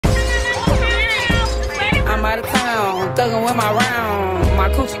out of town, thuggin' with my round. My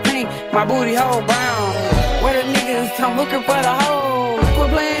coochie pink, my booty hole brown. Where the niggas, I'm looking for the hoes. Quit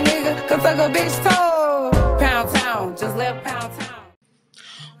playing nigga, cause suck a bitch toe. Pound town, just left Pound Town.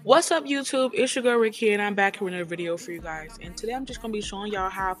 What's up, YouTube? It's your girl Reke, and I'm back here with another video for you guys. And today I'm just gonna be showing y'all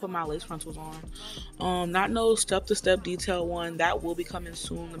how I put my lace frontals on. Not no step-to-step detail one. That will be coming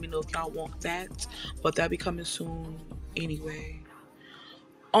soon. Let me know if y'all want that, but that'll be coming soon anyway.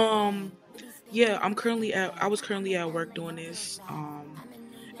 Yeah, I was currently at work doing this.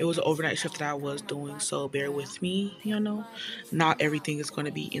 It was an overnight shift that I was doing, so bear with me, you know. Not everything is going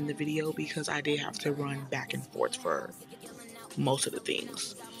to be in the video because I did have to run back and forth for most of the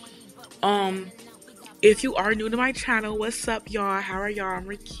things. If you are new to my channel, what's up, y'all? How are y'all? I'm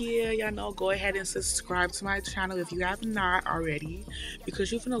Reke. Y'all know, go ahead and subscribe to my channel if you have not already,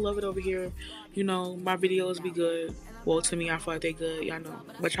 because you're gonna love it over here. You know, my videos be good. Well, to me, I feel like they good, y'all know.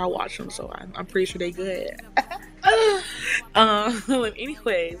 But y'all watch them, so I'm pretty sure they good.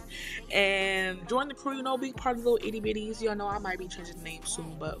 Anyways, and join the crew, you know, be part of the little itty bitties. Y'all know I might be changing the name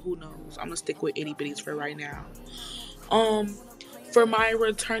soon, but who knows? I'm gonna stick with itty bitties for right now. For my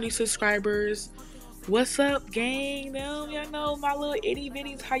returning subscribers, what's up, gang? Y'all know my little itty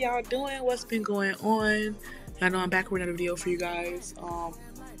bitties. How y'all doing? What's been going on? Y'all know I'm back with another video for you guys.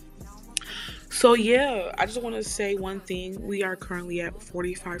 So yeah, I just want to say one thing. We are currently at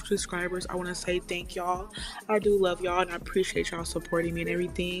 45 subscribers. I want to say thank y'all. I do love y'all, and I appreciate y'all supporting me and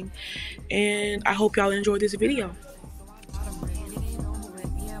everything. And I hope y'all enjoyed this video.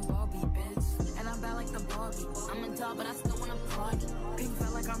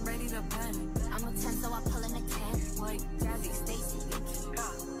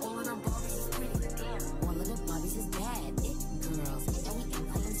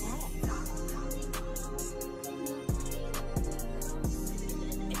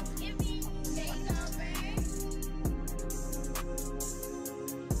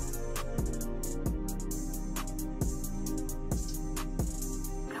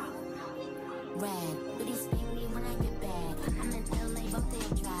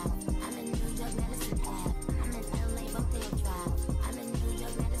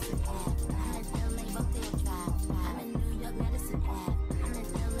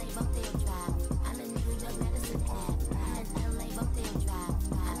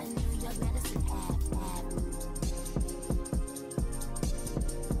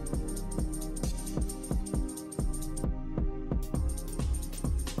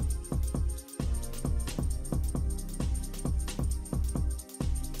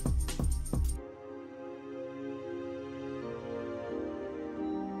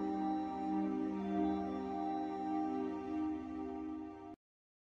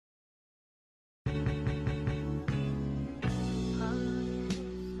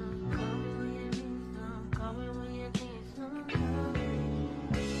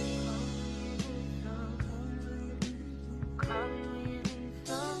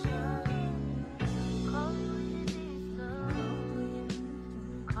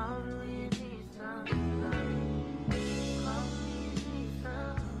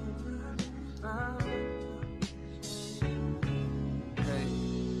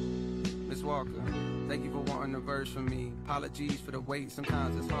 Thank you for wanting a verse from me. Apologies for the wait,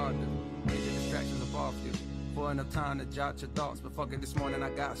 sometimes it's hard to get the distractions up off you. For enough time to jot your thoughts, but fuck it, this morning I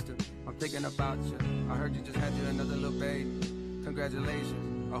got to. I'm thinking about you. I heard you just had you another little baby.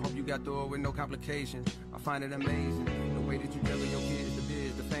 Congratulations. I hope you got through it with no complications. I find it amazing the way that you juggle your kids, the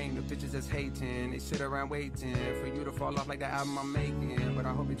biz, the fame, the bitches that's hating. They sit around waiting for you to fall off like the album I'm making. But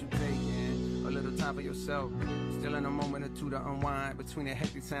I hope that you taking a little time for yourself. Still in a moment or two to unwind between the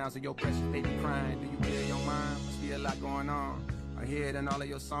hectic sounds of your precious baby crying. Do you clear your mind? Must be a lot going on. I hear it in all of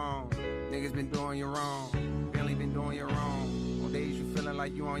your songs. Niggas been doing you wrong. Barely been doing you wrong. On days you feeling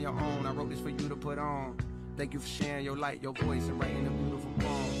like you on your own. I wrote this for you to put on. Thank you for sharing your light, your voice, and writing a beautiful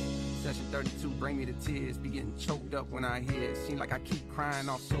poem. Session 32, bring me to tears. Be getting choked up when I hear it. Seem like I keep crying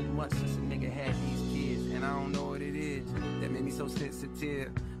off so much since a nigga had these kids. And I don't know what it is that made me so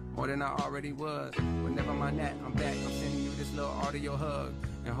sensitive. More than I already was. But never mind that, I'm back. I'm sending you this little audio hug.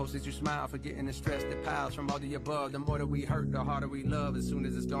 And hopes that you smile, forgetting the stress that piles from all the above. The more that we hurt, the harder we love. As soon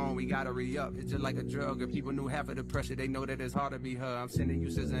as it's gone, we gotta re-up. It's just like a drug. If people knew half of the pressure, they know that it's hard to be her. I'm sending you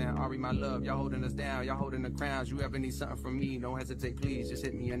SZA and Ari, my love. Y'all holding us down, y'all holding the crowns. You ever need something from me, don't hesitate, please. Just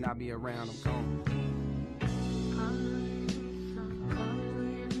hit me and I'll be around. I'm gone.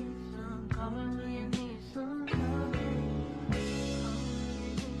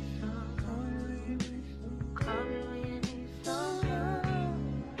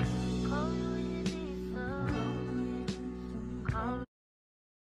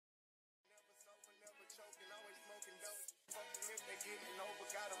 getting over,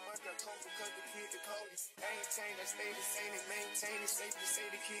 got a month of cold because the kid the coldest. Maintain, I stay the same and maintain it. Safe to say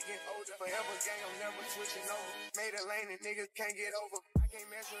the kid getting older. Forever gang, I'm never switching over. Made a lane and niggas can't get over. I can't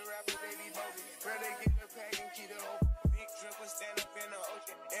mess with rappers, they be bogus. Rather get the pack and keep it open. Big dripper stand up in the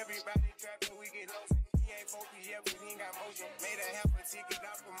ocean. Everybody trapping, we get lost. He ain't focused yet, but he ain't got motion. Made a half a ticket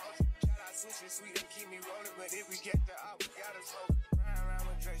out promotion. Shout out switching sweet and keep me rolling. But if we get the out, we gotta smoke. Ride around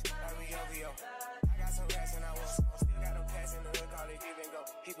with Drake, like we OVO. I got some rats and I want some. Still got a pass in the hood, call it give and go.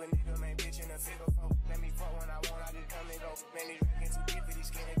 Keep a nigga, man, bitch in a figure four. Let me fuck when I want, I just come and go. Man, these reckons too deep for these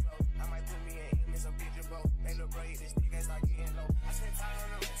skinny clothes. I might put me in some picture boat. Make the braid, this nigga start getting low. I spent time on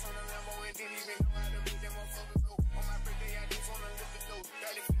the rest on the Lambo and didn't even know how to put them motherfuckers go. On my birthday, I just wanna lift the dough.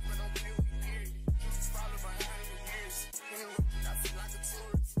 Got it, but don't play with me, period. Just follow behind the years. In the road, I feel like a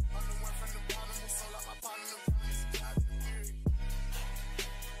tourist. I'm the one from the bottom who sold out my partner. The promise, God, the period.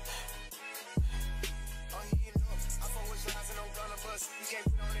 Oh, he ain't up. I fuck with shots and I'm gonna bust. He can't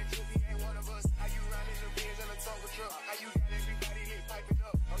put on that trip, he ain't one of us. How you riding the Benz in a Tonka truck? How you got everybody lit piping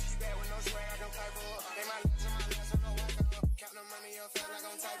up? Oh, she bad with no swag, I can pipe her up. They my last and no walking up. Count the money up, feel like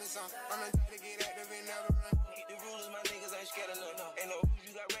I'm typing some. I'm the type to get active and never run. Hit the rules, my niggas ain't scared of none. Ain't no rules,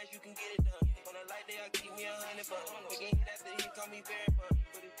 you got rest, you can get it done. On a light day, I keep me 100 bucks. We can hit after he call me very fun.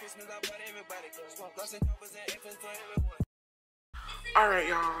 For this Christmas, I bought everybody guns. Guns and covers and infants for everyone. Alright,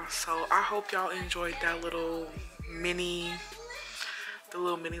 y'all, so I hope y'all enjoyed that little mini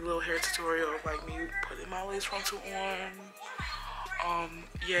hair tutorial of like me putting my lace frontal on.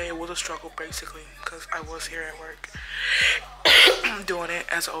 Yeah, it was a struggle basically because I was here at work doing it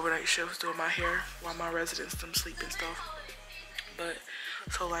as an overnight shift, doing my hair while my residents them sleep and stuff. But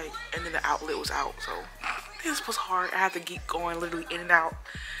so like, and then the outlet was out, so this was hard. I had to keep going literally in and out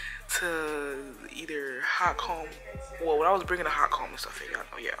to either hot comb. Well, when I was bringing a hot comb and stuff, y'all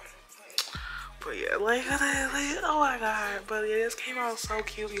know, yeah. But yeah, like, oh my god. But yeah, this came out so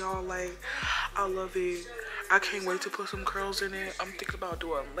cute, y'all. Like, I love it. I can't wait to put some curls in it. I'm thinking about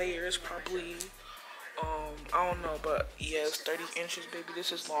doing layers probably. I don't know, but yes, 30 inches, baby.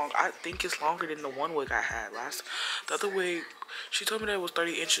 This is long. I think it's longer than the one wig I had last. The other wig, she told me that it was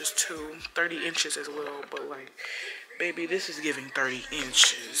 30 inches too. 30 inches as well, but like, baby, this is giving 30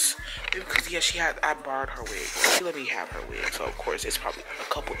 inches. Because yeah, I borrowed her wig. She let me have her wig, so of course it's probably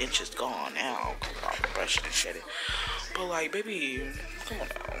a couple inches gone now because of all the brushing and shedding. But like, baby, come on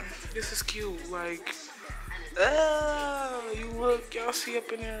now. This is cute. Like, you look, y'all see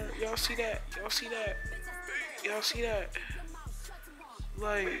up in there, y'all see that, y'all see that, y'all see that,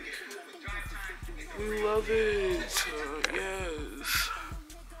 like, we love it, yes,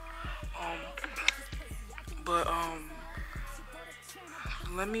 but,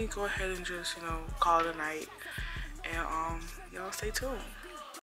 let me go ahead and just, call it a night, and, y'all stay tuned.